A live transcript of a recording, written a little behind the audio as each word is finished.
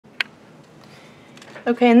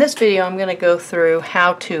Okay, in this video I'm going to go through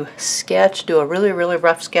how to do a really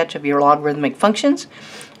rough sketch of your logarithmic functions.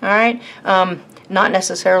 Alright, not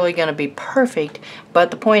necessarily going to be perfect, but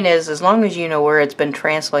the point is, as long as you know where it's been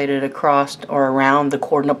translated across or around the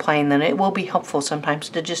coordinate plane, then it will be helpful sometimes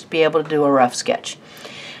to just be able to do a rough sketch.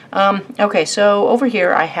 Okay, so over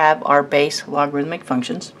here I have our base logarithmic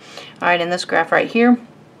functions. Alright, in this graph right here,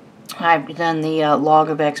 I've done the log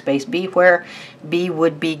of x base b, where b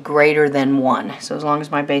would be greater than 1. So as long as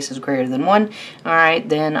my base is greater than 1, alright,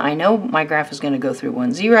 then I know my graph is going to go through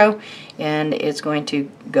 1, 0, and it's going to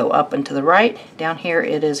go up and to the right. Down here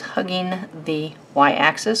it is hugging the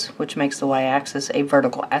y-axis, which makes the y-axis a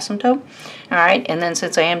vertical asymptote. Alright, and then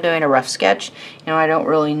since I am doing a rough sketch, I don't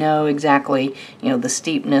really know exactly, the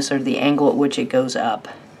steepness or the angle at which it goes up.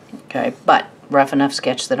 Okay, but rough enough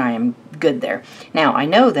sketch that I am good there. Now, I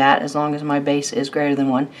know that as long as my base is greater than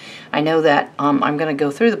 1, I know that I'm going to go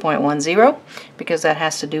through the point 1, 0, because that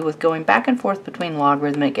has to do with going back and forth between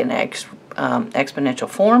logarithmic and exponential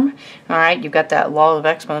form. Alright, you've got that law of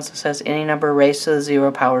exponents that says any number raised to the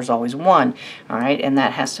 0 power is always 1. Alright, and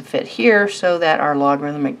that has to fit here so that our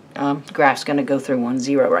logarithmic graph is going to go through 1,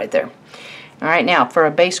 0 right there. Alright, now for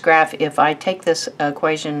a base graph, if I take this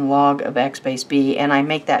equation log of x base b and I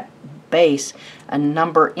make that base a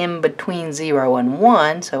number in between 0 and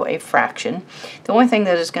 1, so a fraction, the only thing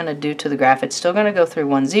that it's going to do to the graph, it's still going to go through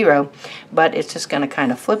 1, 0, but it's just going to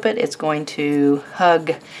kind of flip it. It's going to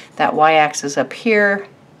hug that y-axis up here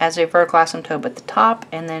as a vertical asymptote at the top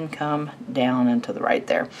and then come down and to the right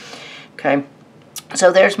there. Okay,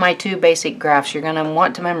 so there's my two basic graphs. You're going to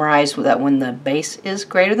want to memorize that when the base is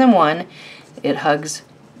greater than 1, it hugs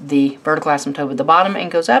the vertical asymptote at the bottom and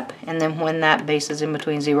goes up, and then when that base is in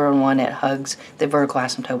between 0 and 1, it hugs the vertical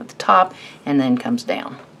asymptote at the top and then comes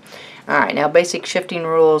down. Alright, now basic shifting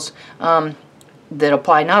rules that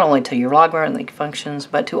apply not only to your logarithmic functions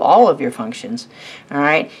but to all of your functions.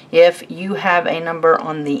 Alright, if you have a number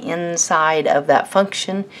on the inside of that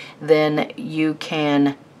function, then you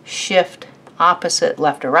can shift opposite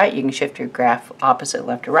left or right. You can shift your graph opposite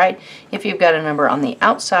left or right. If you've got a number on the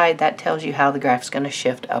outside, that tells you how the graph's going to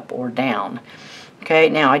shift up or down. Okay,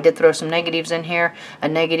 now I did throw some negatives in here. A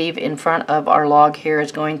negative in front of our log here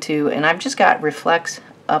is going to, and I've just got reflex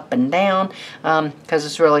up and down because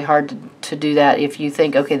it's really hard to do that if you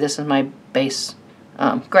think, okay, this is my base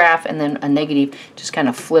graph, and then a negative just kind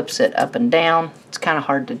of flips it up and down. It's kind of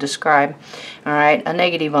hard to describe. Alright, a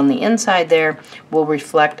negative on the inside there will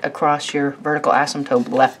reflect across your vertical asymptote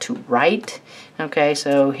left to right. Okay,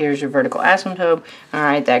 so here's your vertical asymptote.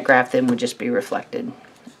 Alright, that graph then would just be reflected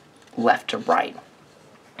left to right.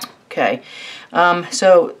 Okay,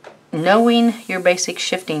 so knowing your basic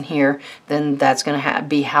shifting here, then that's going to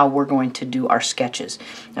be how we're going to do our sketches.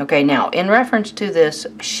 Okay, now in reference to this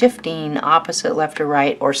shifting opposite left or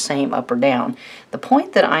right or same up or down, the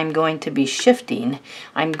point that I'm going to be shifting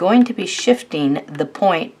the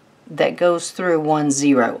point that goes through 1,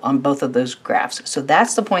 0 on both of those graphs. So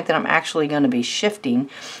that's the point that I'm actually going to be shifting.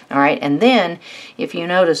 Alright, and then if you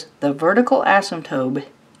notice, the vertical asymptote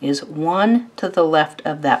is 1 to the left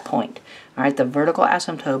of that point. Alright, the vertical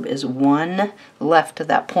asymptote is 1 left to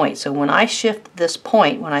that point. So when I shift this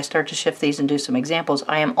point, when I start to shift these and do some examples,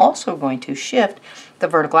 I am also going to shift the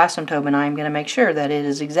vertical asymptote, and I'm going to make sure that it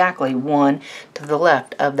is exactly 1 to the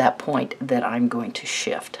left of that point that I'm going to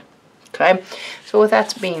shift. Okay, so with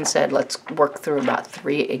that being said, let's work through about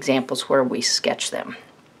 3 examples where we sketch them.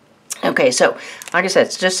 Okay, so like I said,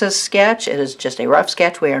 it's just a sketch. It is just a rough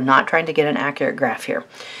sketch. We are not trying to get an accurate graph here.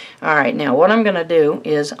 Alright, now what I'm going to do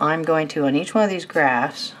is I'm going to, on each one of these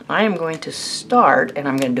graphs, I am going to start, and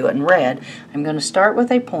I'm going to do it in red, I'm going to start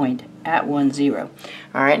with a point at 1, 0.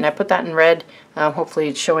 Alright, and I put that in red. Hopefully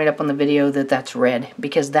it's showing up on the video that that's red,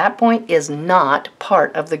 because that point is not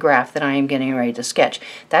part of the graph that I am getting ready to sketch.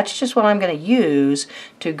 That's just what I'm going to use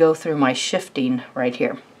to go through my shifting right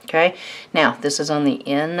here. Okay, now this is on the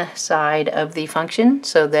inside of the function,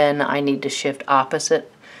 so then I need to shift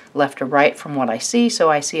opposite left to right from what I see. So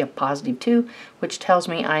I see a positive 2, which tells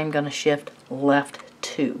me I'm going to shift left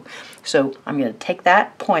 2. So I'm going to take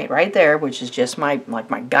that point right there, which is just my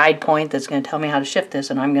guide point that's going to tell me how to shift this,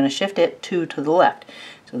 and I'm going to shift it 2 to the left.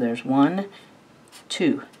 So there's 1,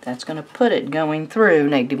 2. That's going to put it going through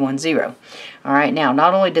negative 1, 0. Alright, now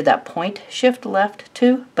not only did that point shift left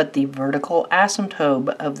 2, but the vertical asymptote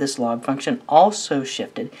of this log function also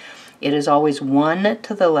shifted. It is always 1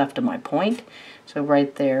 to the left of my point. So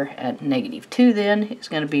right there at negative 2 then is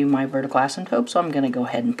going to be my vertical asymptote, so I'm going to go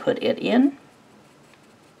ahead and put it in.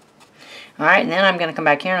 Alright, and then I'm going to come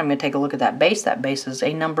back here and I'm going to take a look at that base. That base is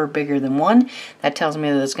a number bigger than 1. That tells me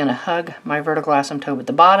that it's going to hug my vertical asymptote at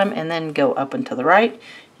the bottom and then go up and to the right,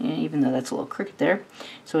 even though that's a little crooked there.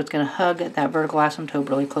 So it's going to hug that vertical asymptote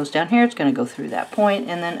really close down here. It's going to go through that point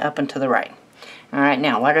and then up and to the right. Alright,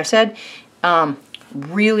 now like I said,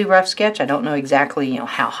 really rough sketch. I don't know exactly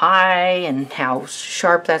how high and how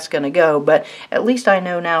sharp that's going to go, but at least I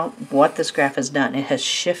know now what this graph has done. It has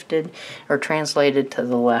shifted or translated to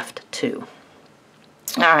the left too.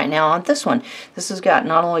 Alright, now on this one, this has got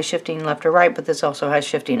not only shifting left or right, but this also has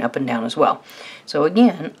shifting up and down as well. So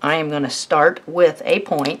again, I am going to start with a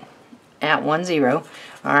point at 1, 0.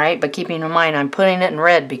 Alright, but keeping in mind I'm putting it in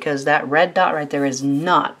red because that red dot right there is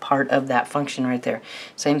not part of that function right there.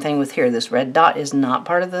 Same thing with here. This red dot is not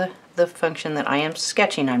part of the function that I am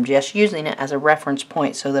sketching. I'm just using it as a reference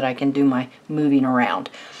point so that I can do my moving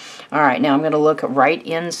around. Alright, now I'm going to look right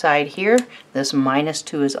inside here. This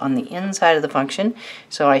 -2 is on the inside of the function,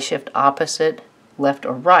 so I shift opposite left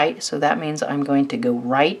or right, so that means I'm going to go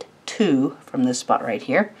right 2 from this spot right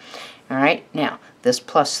here. Alright, now this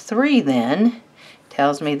 +3 then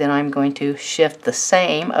tells me that I'm going to shift the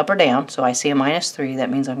same up or down. So I see a -3, that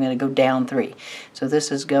means I'm going to go down 3. So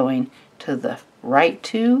this is going to the right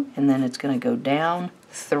 2, and then it's going to go down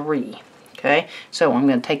 3. Okay, so I'm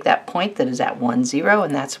going to take that point that is at 1, 0,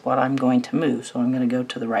 and that's what I'm going to move. So I'm going to go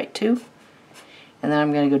to the right 2, and then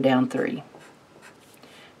I'm going to go down 3.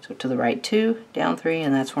 So to the right 2, down 3,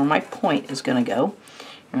 and that's where my point is going to go.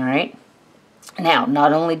 Alright, now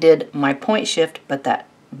not only did my point shift, but that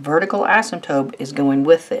vertical asymptote is going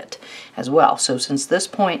with it as well. So since this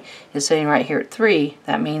point is sitting right here at 3,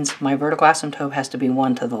 that means my vertical asymptote has to be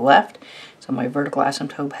 1 to the left. So my vertical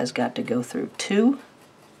asymptote has got to go through 2.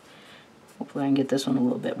 Hopefully I can get this one a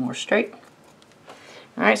little bit more straight.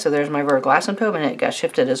 Alright, so there's my vertical asymptote, and it got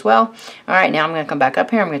shifted as well. Alright, now I'm going to come back up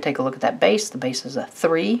here. I'm going to take a look at that base. The base is a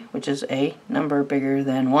 3, which is a number bigger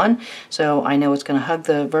than 1. So I know it's going to hug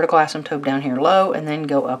the vertical asymptote down here low and then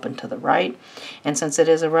go up and to the right. And since it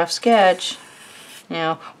is a rough sketch,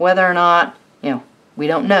 whether or not, we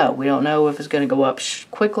don't know. We don't know if it's going to go up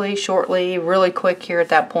quickly, shortly, really quick here at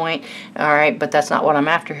that point. Alright, but that's not what I'm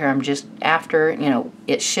after here. I'm just after,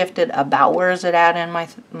 it shifted about where is it at in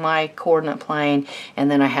my coordinate plane, and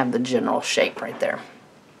then I have the general shape right there.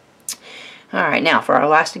 Alright, now for our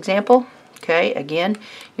last example, okay, again,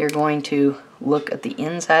 you're going to look at the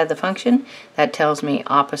inside of the function. That tells me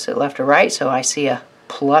opposite left or right, so I see a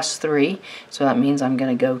 +3, so that means I'm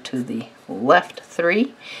going to go to the left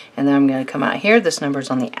 3, and then I'm going to come out here. This number is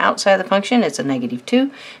on the outside of the function. It's a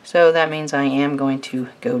 -2, so that means I am going to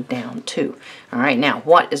go down 2. Alright, now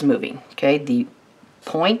what is moving? Okay, the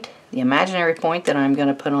point, the imaginary point that I'm going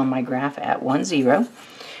to put on my graph at 1, 0,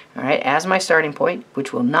 alright, as my starting point,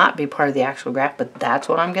 which will not be part of the actual graph, but that's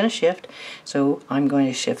what I'm going to shift. So I'm going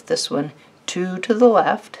to shift this one 2 to the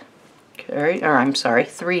left, okay, or I'm sorry,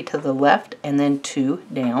 3 to the left, and then 2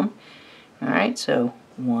 down. Alright, so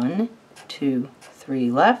 1, 2, 3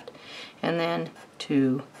 left, and then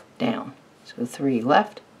 2 down. So 3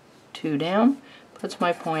 left, 2 down, puts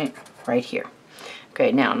my point right here.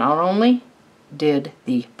 Okay, now not only did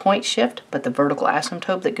the point shift, but the vertical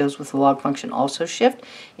asymptote that goes with the log function also shift.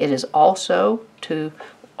 It is also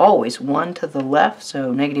always 1 to the left,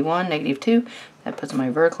 so -1, -2. That puts my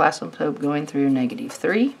vertical asymptote going through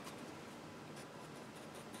 -3.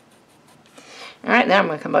 Alright, now I'm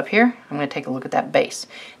going to come up here. I'm going to take a look at that base.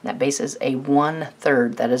 That base is a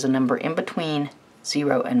 1/3. That is a number in between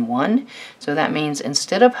 0 and 1. So that means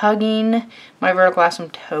instead of hugging my vertical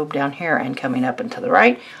asymptote down here and coming up and to the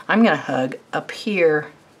right, I'm going to hug up here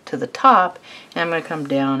to the top, and I'm going to come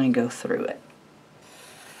down and go through it.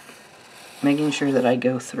 Making sure that I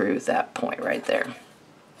go through that point right there.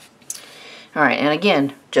 Alright, and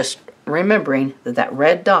again, just remembering that that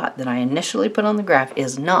red dot that I initially put on the graph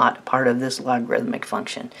is not part of this logarithmic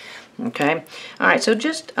function. Okay, alright, so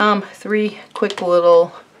just 3 quick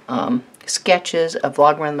little sketches of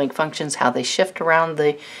logarithmic functions, how they shift around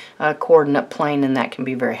the coordinate plane, and that can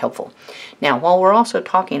be very helpful. Now, while we're also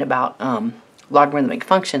talking about logarithmic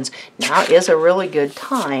functions, now is a really good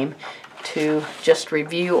time to just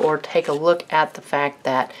review or take a look at the fact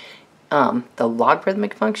that the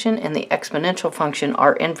logarithmic function and the exponential function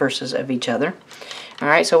are inverses of each other.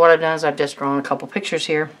 Alright, so what I've done is I've just drawn a couple pictures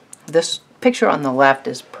here. This picture on the left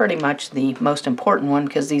is pretty much the most important one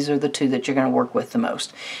because these are the two that you're going to work with the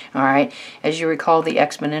most. Alright, as you recall, the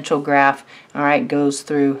exponential graph, alright, goes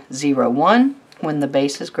through 0, 1 when the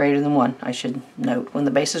base is greater than 1. I should note, when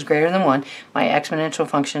the base is greater than 1, my exponential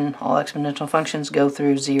function, all exponential functions go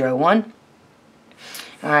through 0, 1.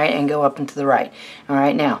 all right, and go up and to the right. All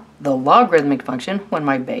right, now the logarithmic function, when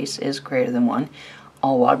my base is greater than 1,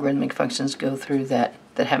 all logarithmic functions go through that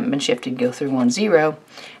haven't been shifted go through 1, 0.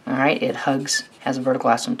 All right, it hugs, has a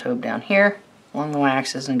vertical asymptote down here along the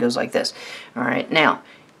y-axis and goes like this. All right, now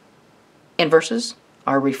inverses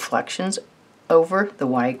are reflections over the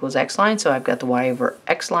y equals x line. So I've got the y over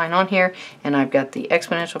x line on here, and I've got the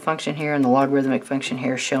exponential function here and the logarithmic function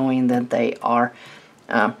here showing that they are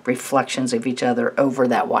reflections of each other over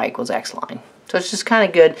that y equals x line. So it's just kind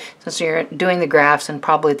of good since you're doing the graphs, and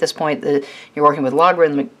probably at this point that you're working with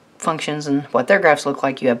logarithmic functions and what their graphs look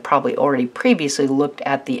like, you have probably already previously looked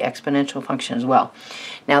at the exponential function as well.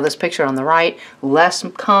 Now this picture on the right, less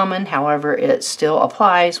common, however it still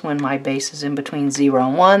applies when my base is in between 0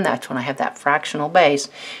 and 1. That's when I have that fractional base.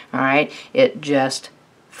 Alright, it just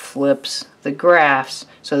flips the graphs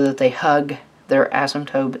so that they hug their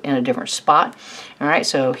asymptote in a different spot. Alright,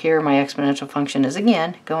 so here my exponential function is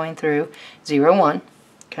again going through 0, 1.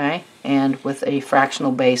 Okay, and with a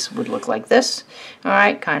fractional base would look like this.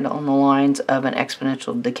 Alright, kind of on the lines of an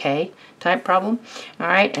exponential decay type problem.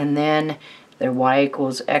 Alright, and then their y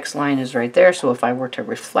equals x line is right there, so if I were to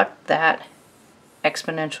reflect that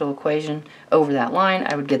exponential equation over that line,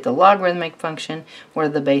 I would get the logarithmic function where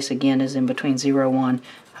the base again is in between 0, 1,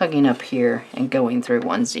 hugging up here and going through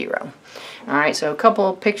 1, 0. Alright, so a couple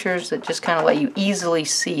of pictures that just kind of let you easily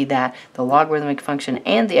see that the logarithmic function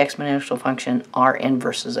and the exponential function are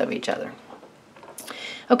inverses of each other.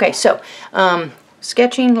 Okay, so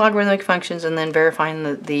sketching logarithmic functions and then verifying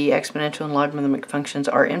that the exponential and logarithmic functions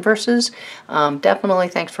are inverses. Definitely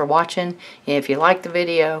thanks for watching. If you liked the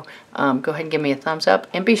video, go ahead and give me a thumbs up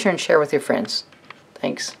and be sure and share with your friends.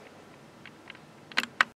 Thanks.